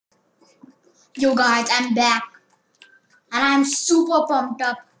Yo guys, I'm back and I'm super pumped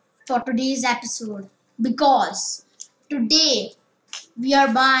up for today's episode because today we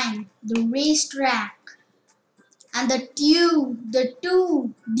are buying the racetrack and the two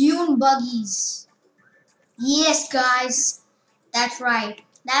dune buggies. Yes guys, that's right.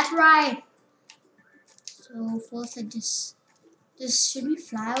 That's right. So first I just should we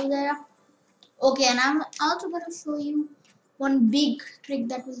fly over there? Okay, and I'm also gonna show you one big trick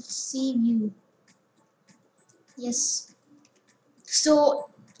that will save you. Yes. So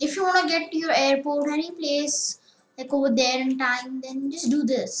if you want to get to your airport, any place like over there in time, then just do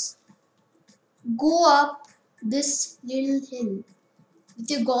this. Go up this little hill with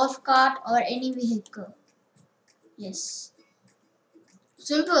your golf cart or any vehicle. Yes.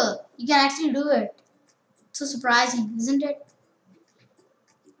 Simple. You can actually do it. So surprising, isn't it?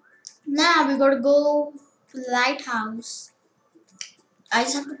 Now we gotta go to the lighthouse. I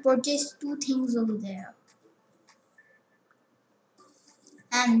just have to purchase two things over there.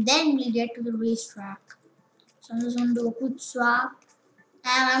 And then we get to the racetrack. So I'm just gonna do a quick swap.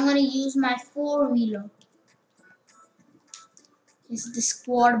 And I'm gonna use my four-wheeler. This is the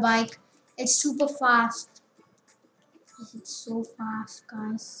squad bike. It's super fast. It's so fast,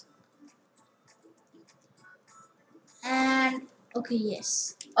 guys. And okay,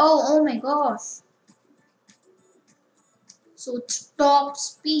 yes. Oh my gosh. So its top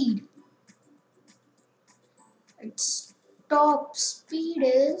speed. Its top speed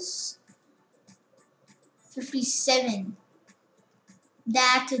is 57.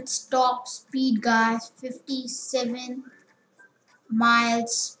 That's its top speed, guys. 57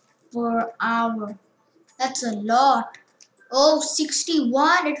 miles per hour. That's a lot. Oh,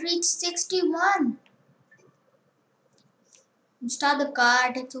 61. It reached 61. You start the car,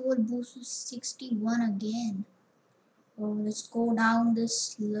 it takes a whole boost to 61 again. Oh, let's go down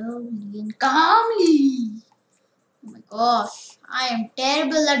this slowly and calmly. Oh my gosh, I am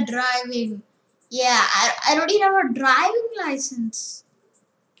terrible at driving. Yeah, I don't even have a driving license.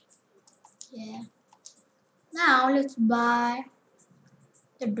 Yeah. Now let's buy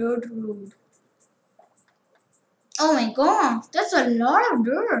the dirt road. Oh my gosh, that's a lot of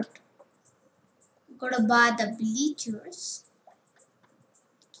dirt. Gotta buy the bleachers.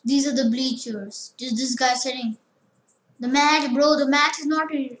 These are the bleachers. Just this guy sitting. The match, bro, the match is not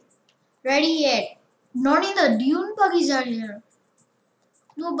ready yet. Not even the dune buggies are here.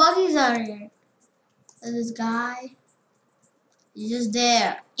 No buggies are here. So this guy is just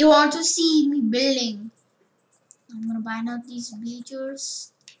there. You want to see me building. I'm gonna buy now these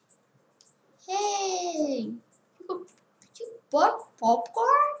bleachers. Hey! You bought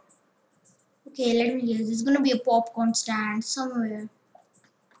popcorn? Okay, let me guess. There's gonna be a popcorn stand somewhere.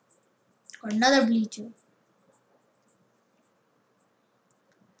 Got another bleacher.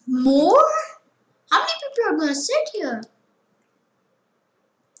 More? How many people are gonna sit here?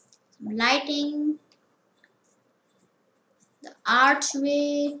 Some lighting, the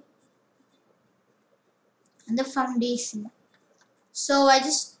archway, and the foundation. So I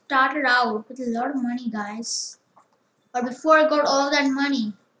just started out with a lot of money, guys. But before I got all that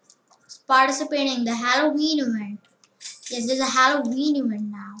money, I was participating in the Halloween event. Yes, there's a Halloween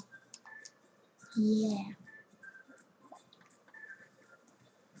event now. Yeah.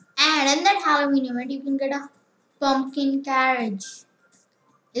 And in that Halloween event, you can get a pumpkin carriage.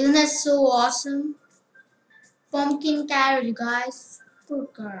 Isn't that so awesome? Pumpkin carriage, guys.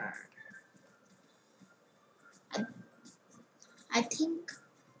 Super. I think,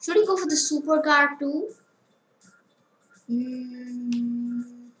 should we go for the supercar too?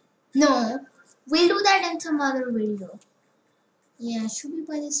 No, we'll do that in some other video. Yeah, should we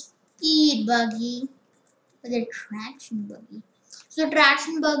buy the speed buggy or the traction buggy? So the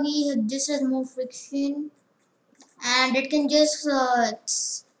traction buggy just has more friction and it can just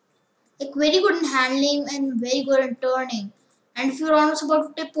it's like very good in handling and very good in turning. And if you're almost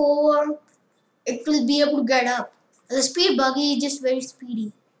about to tip over, it will be able to get up. The speed buggy is just very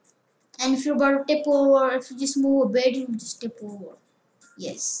speedy. And if you're about to tip over, if you just move a bit, you will just tip over.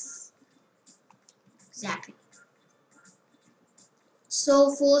 Yes. Exactly.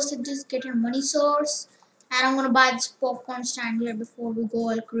 So first I just get your money source. And I'm gonna buy this popcorn stand here before we go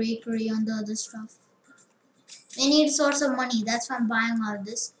all cray on the other stuff. We need a source of money. That's why I'm buying all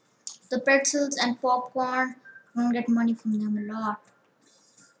this. The pretzels and popcorn, I'm gonna get money from them a lot.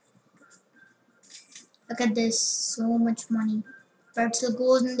 Look at this, so much money. Pretzel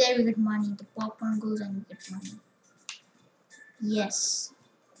goes in there, we get money. The popcorn goes and we get money. Yes.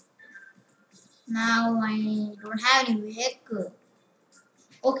 Now I don't have any vehicle.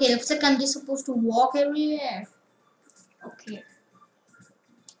 Okay, looks like I'm just supposed to walk everywhere. Okay.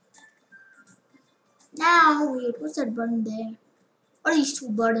 Now, wait, what's that button there? What are these two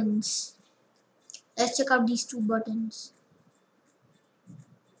buttons? Let's check out these two buttons.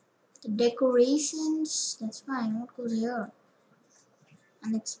 The decorations, that's fine. What goes here?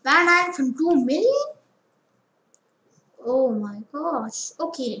 And expand island from 2 million? Oh my gosh.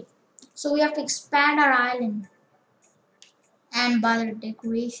 Okay. So we have to expand our island. And buy the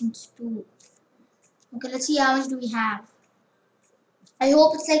decorations too. Okay, let's see how much do we have. I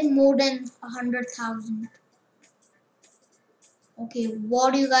hope it's like more than 100,000. Okay,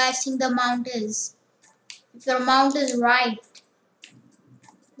 what do you guys think the amount is? If your amount is right,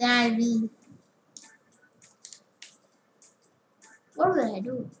 then I will. What will I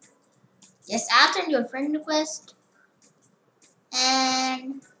do? Just add your friend request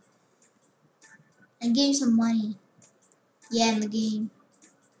and give you some money. Yeah, in the game.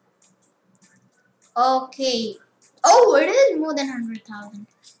 Okay. Oh, it is more than 100,000.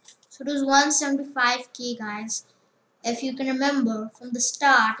 So it was 175k, guys. If you can remember from the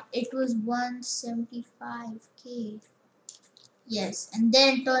start, it was 175k. Yes, and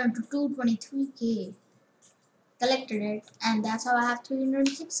then it turned to 223k. Collected it, and that's how I have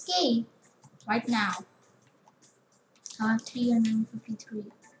 306k right now. I have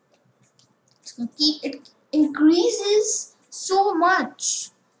 353. It's gonna keep it increases so much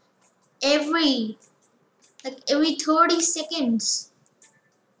every 30 seconds.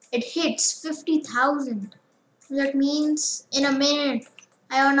 It hits 50,000. That means in a minute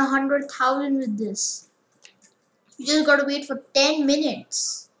I earn 100,000 with this. You just gotta wait for 10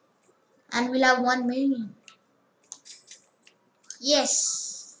 minutes and we'll have 1 million.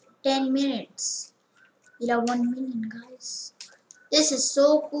 Yes, 10 minutes. We'll have 1 million, guys. This is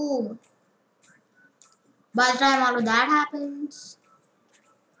so cool. By the time all of that happens,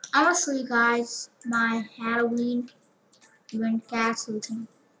 I'm gonna show you guys my Halloween event castle thing.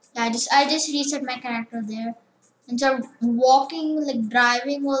 Yeah, I just reset my character there. And so walking, like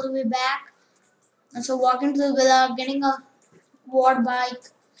driving all the way back. And so walking to the villa, getting a quad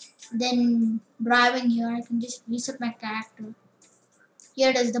bike, then driving here, I can just reset my character. Here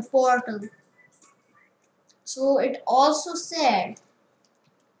it is, the portal. So it also said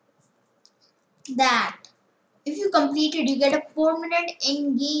that if you complete it, you get a permanent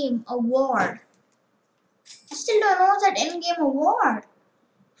in-game award. I still don't know that in-game award.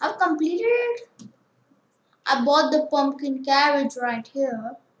 I've completed it. I bought the pumpkin carriage right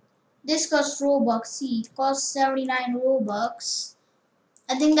here. This costs Robux. See, it costs 79 Robux.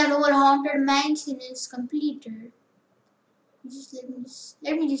 I think that whole haunted mansion is completed.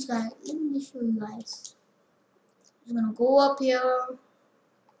 Let me just show you guys. I'm gonna go up here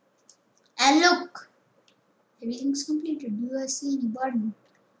and look. Everything's completed. Do you guys see any button?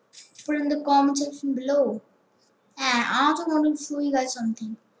 Put in the comment section below. And I also want to show you guys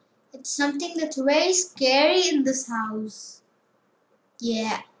something. It's something that's very scary in this house.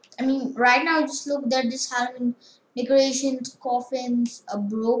 Yeah, I mean, right now just look at this Halloween decorations, coffins, a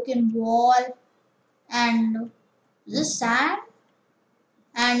broken wall, and the sand,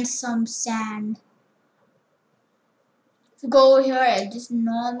 and some sand. If you go over here, it's just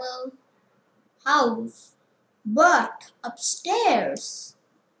normal house, but upstairs,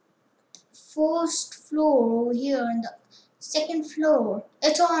 first floor over here, and the second floor,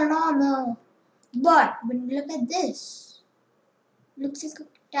 it's all normal. But when you look at this, looks like a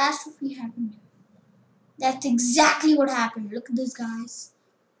catastrophe happened. That's exactly what happened. Look at this, guys.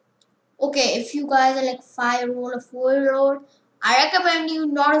 Okay, if you guys are like 5-year-old or 4-year-old, I recommend you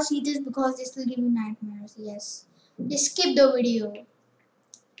not to see this because this will give you nightmares. Yes. Just skip the video.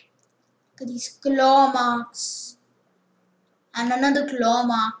 Look at these claw marks. And another claw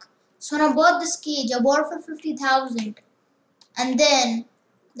mark. So when I bought this cage, I bought it for 50,000. And then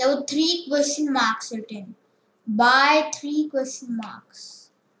there were 3 question marks written. Buy 3 question marks.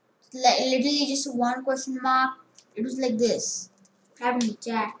 Like literally just 1 question mark. It was like this. Type in the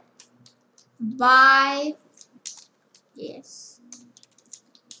chat. Buy. Yes.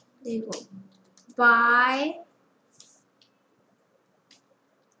 There you go. Buy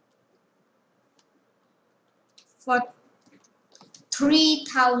for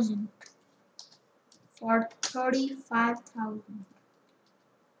 3,000. For 35,000.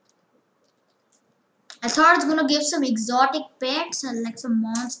 I thought it's gonna give some exotic pets and like some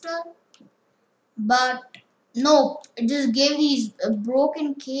monster, but no, it just gave these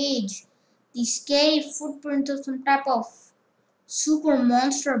broken cage, these scary footprints of some type of super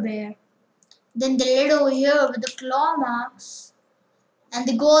monster bear. Then the lid over here with the claw marks, and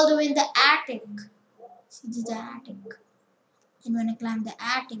they go all the way in the attic. See, this is the attic. And when I climb the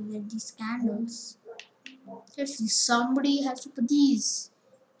attic, there are these candles. Seriously, somebody has to put these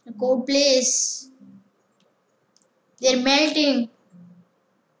in a cold place. They're melting.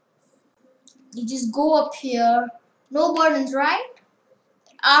 You just go up here. No burdens, right?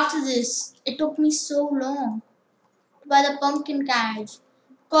 After this, it took me so long to buy the pumpkin carriage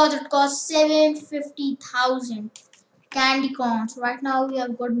because it cost 750,000 candy corns. Right now we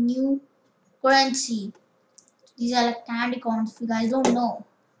have got new currency. These are like candy corns if you guys don't know.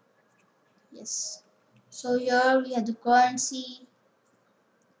 Yes. So here we have the currency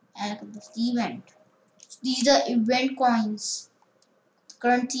and look at this event. So these are event coins. The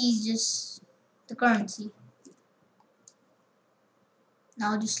currency is just the currency.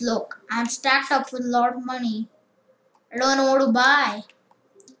 Now just look. I'm stacked up with a lot of money. I don't know what to buy.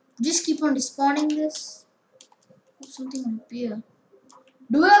 Just keep on respawning this. Oh, something will appear.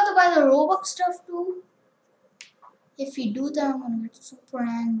 Do we have to buy the Robux stuff too? If we do that, I'm gonna get super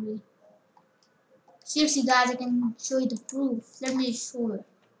angry. Seriously guys, I can show you the proof. Let me just show you.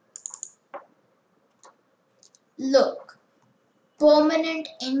 Look. Permanent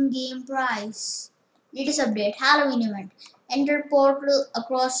in-game price. Latest update. Halloween event. Enter portal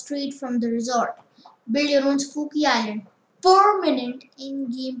across street from the resort. Build your own spooky island. Permanent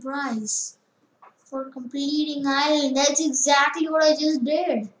in-game price. For completing island. That's exactly what I just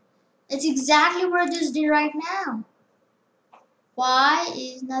did. That's exactly what I just did right now. Why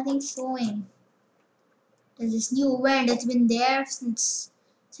is nothing showing? There's this new event that's been there since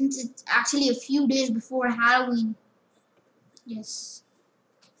it's actually a few days before Halloween. Yes.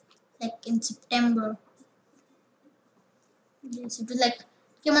 Like in September. Yes, it was like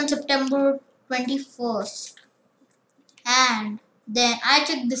came on September 21st. And then I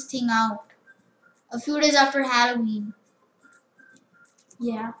checked this thing out a few days after Halloween.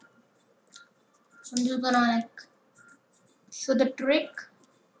 Yeah. So I'm just gonna like show the trick.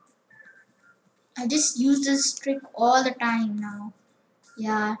 I just use this trick all the time now.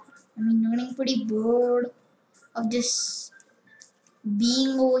 Yeah. I'm getting pretty bored of just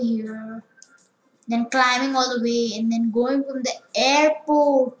being over here. Then climbing all the way and then going from the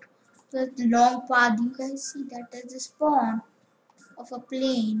airport to the long path. You guys see that? There's the spawn of a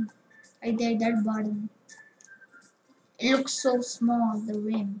plane right there, that button. It looks so small, the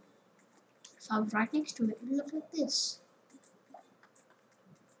rim. If I was right next to it, it would look like this.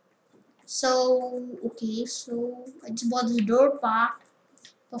 So, okay, so I just bought this door part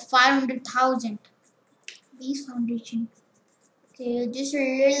for 500,000. Base foundation. Okay, just a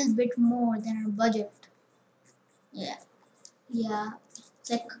little bit more than our budget. Yeah, yeah. It's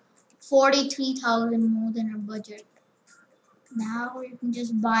like 43,000 more than our budget. Now you can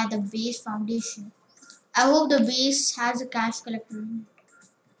just buy the base foundation. I hope the base has a cash collector in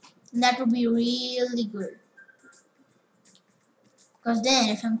it. And that would be really good. Because then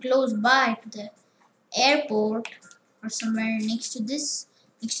if I'm close by to the airport or somewhere next to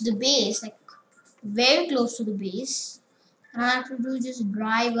the base, like very close to the base, all I have to do is just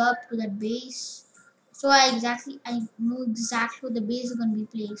drive up to that base. So I know exactly where the base is going to be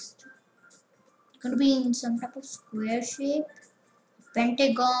placed. It's going to be in some type of square shape,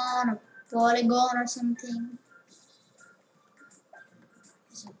 pentagon, or polygon or something.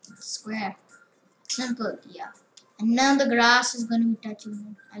 It's a square. Simple, yeah. And now the grass is going to be touching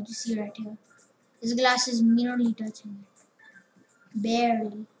it. As you see right here. This glass is merely touching it.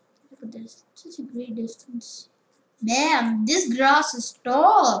 Barely. Look at this. Such a great distance. Man, this grass is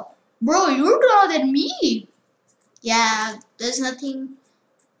tall. Bro, you're taller than me. Yeah, there's nothing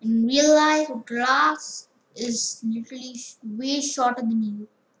in real life. Grass is literally way shorter than you.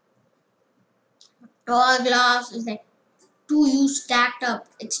 Tall glass is like 2 U's stacked up.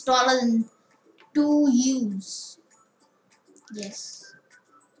 It's taller than 2 U's. Yes.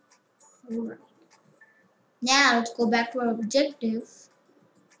 Alright. Now let's go back to our objective.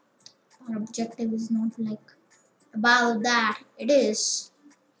 Our objective is not like about that. It is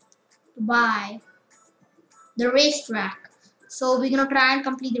to buy the racetrack. So we're gonna try and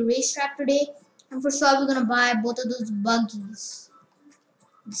complete the racetrack today. And for sure we're gonna buy both of those buggies.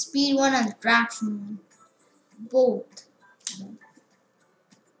 The speed one and the traction one. Both.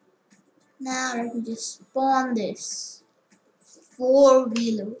 Now let me just spawn this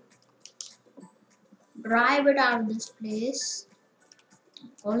 4-wheeler. Drive it out of this place.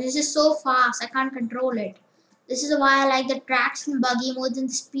 Oh, this is so fast, I can't control it. This is why I like the traction buggy more than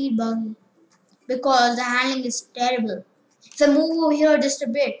the speed buggy. Because the handling is terrible. If I move over here just a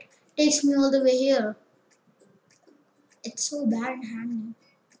bit, it takes me all the way here. It's so bad in handling.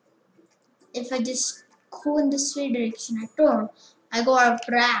 If I just go in the straight direction, I go out of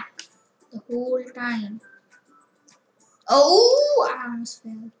track the whole time. Oh, I almost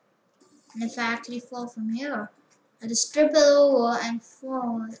fell. And if I actually fall from here, I just triple over and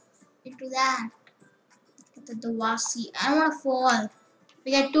fall into that. The Wasi. I don't want to fall. If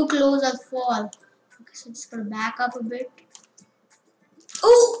we get too close, I'll fall. Okay, so just gotta back up a bit.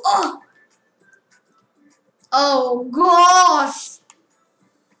 Oh! Oh! Oh gosh!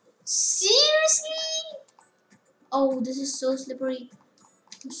 Seriously? Oh, this is so slippery.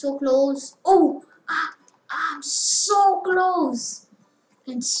 I'm so close. Oh! I'm so close.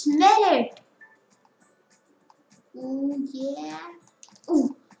 I can smell it. Oh yeah.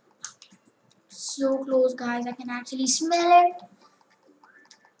 Oh! So close, guys. I can actually smell it.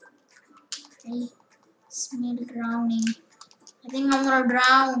 I smell drowning. I think I'm gonna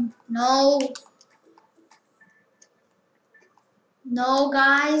drown. No. No,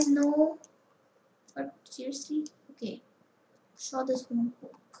 guys, no. But seriously? Okay. Sure, this won't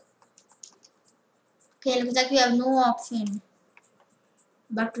work. Okay, looks like we have no option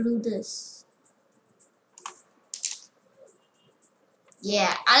but to do this.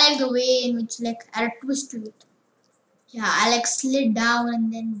 Yeah, I like the way in which like I had a twist to it. Yeah, I like slid down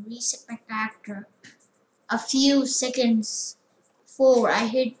and then reset my character a few seconds before I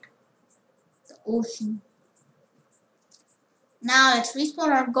hit the ocean. Now let's respawn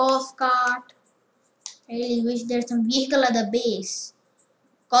our golf cart. I really wish there's some vehicle at the base.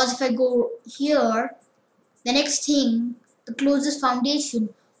 Cause if I go here, the next thing, the closest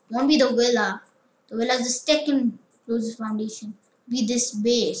foundation won't be the villa. The villa is the second closest foundation. Be this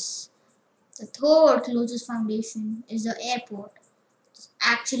base. The third closest foundation is the airport. It's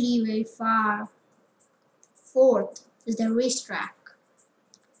actually very far. Fourth is the racetrack.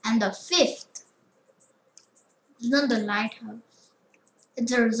 And the fifth is not the lighthouse.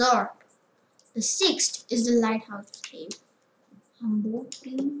 It's a resort. The sixth is the lighthouse cave.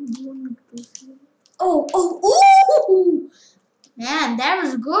 Oh, ooh! Man, that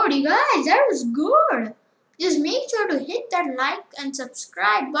was good, you guys. That was good. Just make sure to hit that like and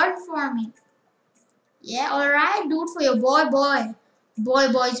subscribe button for me. Yeah, alright. Do it for your boy.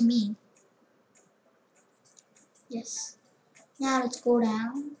 Boy's me. Yes. Now let's go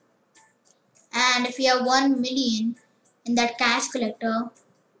down. And if we have 1 million in that cash collector,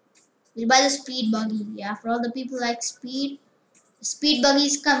 we'll buy the speed buggy. Yeah, for all the people like speed, the speed buggy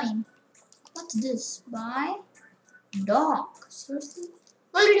is coming. What's this? Buy dock. Seriously?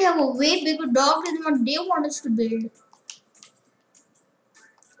 We already have a way bigger dock than what they want us to build.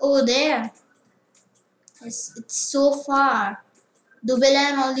 Oh, there. Yes, it's so far. The villa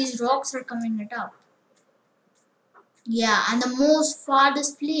and all these rocks are coming it up. Yeah, and the most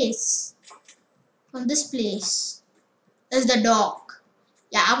farthest place from this place is the dock.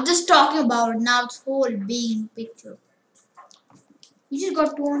 Yeah, I'm just talking about it now. It's whole big picture. You just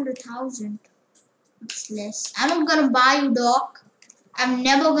got 200,000. It's less. I'm not gonna buy you, dock. I'm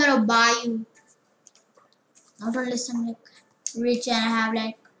never gonna buy you. Not unless I'm like rich and I have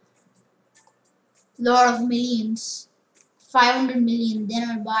like lot of millions. 500 million, then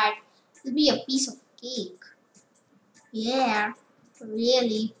I'll buy it. It'll be a piece of cake. Yeah,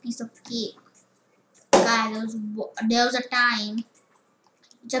 really, piece of cake. Guys, there was a time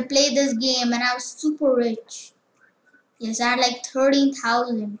which I played this game and I was super rich. Yes, I had like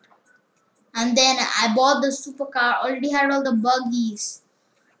 13,000. And then I bought the supercar, already had all the buggies.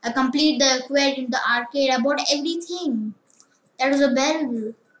 I completed the aquarium, the arcade, I bought everything. That was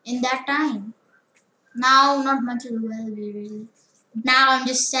available in that time. Now, not much is available really. Now I'm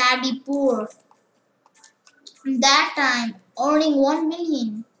just sadly poor. In that time, earning 1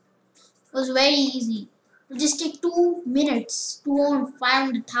 million was very easy. It just take 2 minutes to earn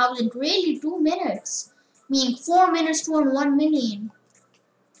 500,000. Really, 2 minutes. Meaning 4 minutes to earn 1 million.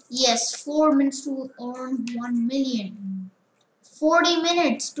 Yes, 4 minutes to earn 1 million. 40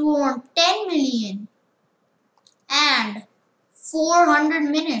 minutes to earn 10 million. And 400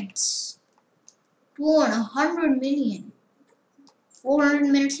 minutes to earn 100 million. 400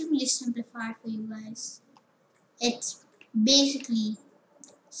 minutes, let me just simplify it for you guys. It's basically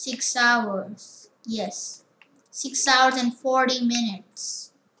 6 hours. Yes. 6 hours and 40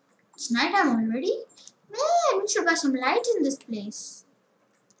 minutes. It's nighttime already? Man, we should have got some light in this place.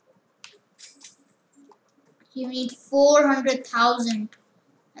 You need 400,000.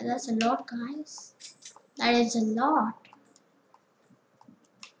 That's a lot, guys. That is a lot.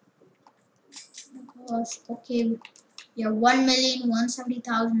 Oh gosh, okay. We have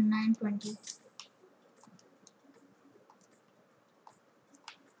 1,170,920.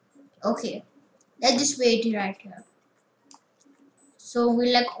 Okay, let's just wait right here. So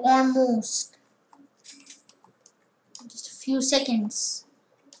we like almost just a few seconds.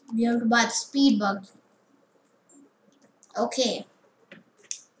 We have to buy the speed buggy. Okay.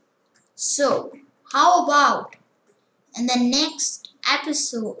 So how about in the next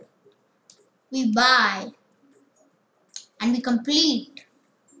episode we buy and we complete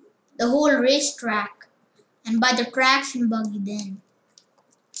the whole racetrack and buy the traction buggy then.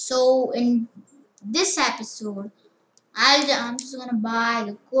 So in this episode, I'm just gonna buy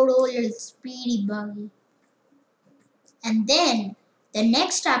the good old little speedy buggy, and then the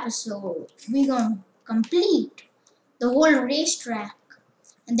next episode we're gonna complete the whole racetrack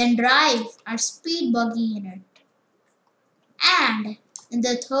and then drive our speed buggy in it. And in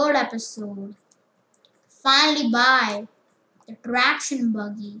the third episode, finally buy the traction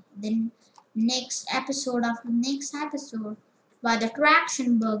buggy. Then next episode after next episode, buy the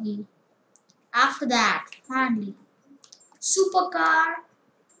traction buggy. After that, finally, supercar.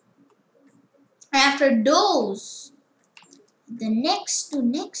 And after those, the next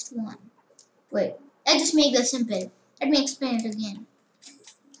one. Wait, let's just make this simple. Let me explain it again.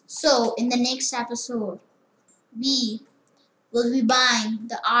 So in the next episode, we will be buying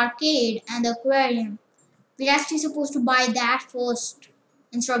the arcade and the aquarium. We're actually supposed to buy that first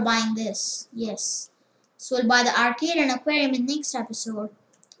instead of buying this. Yes. So we'll buy the arcade and aquarium in next episode.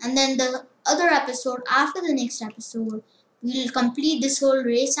 And then the other episode after the next episode, we'll complete this whole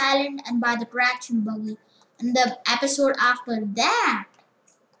race island and buy the traction buggy. And the episode after that,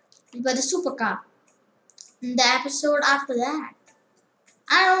 we'll buy the supercar. And the episode after that,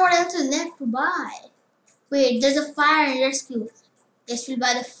 I don't know what else is left to buy. Wait, there's a fire and rescue. Yes, we'll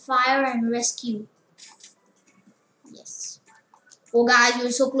buy the fire and rescue. Yes. Oh guys,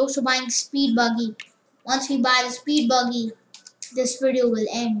 we're so close to buying the speed buggy. Once we buy the speed buggy, this video will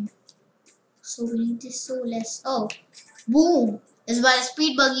end. So we need this so less. Oh, boom! Let's buy the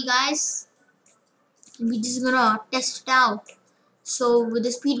speed buggy, guys. And we're just gonna test it out. So with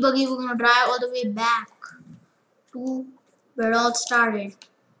the speed buggy, we're gonna drive all the way back to where it all started.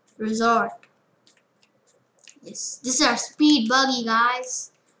 Resort. Yes, this is our speed buggy,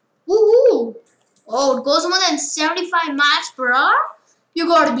 guys. Woohoo! Oh, it goes more than 75 miles per hour? You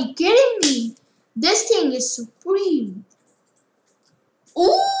gotta be kidding me. This thing is supreme.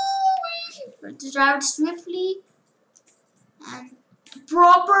 Ooh! Let's drive it swiftly and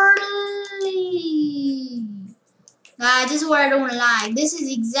properly. Guys, this is what I don't like. This is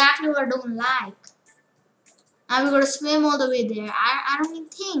exactly what I don't like. Now we gotta swim all the way there. I don't even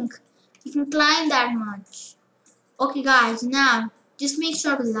think you can climb that much. Okay guys, now just make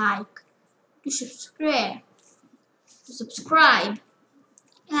sure to like, to subscribe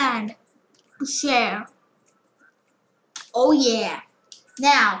and to share. Oh yeah.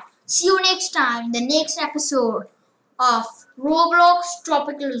 Now, see you next time in the next episode of Roblox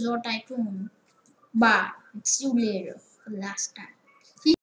Tropical Resort Tycoon. Bye. See you later for the last time.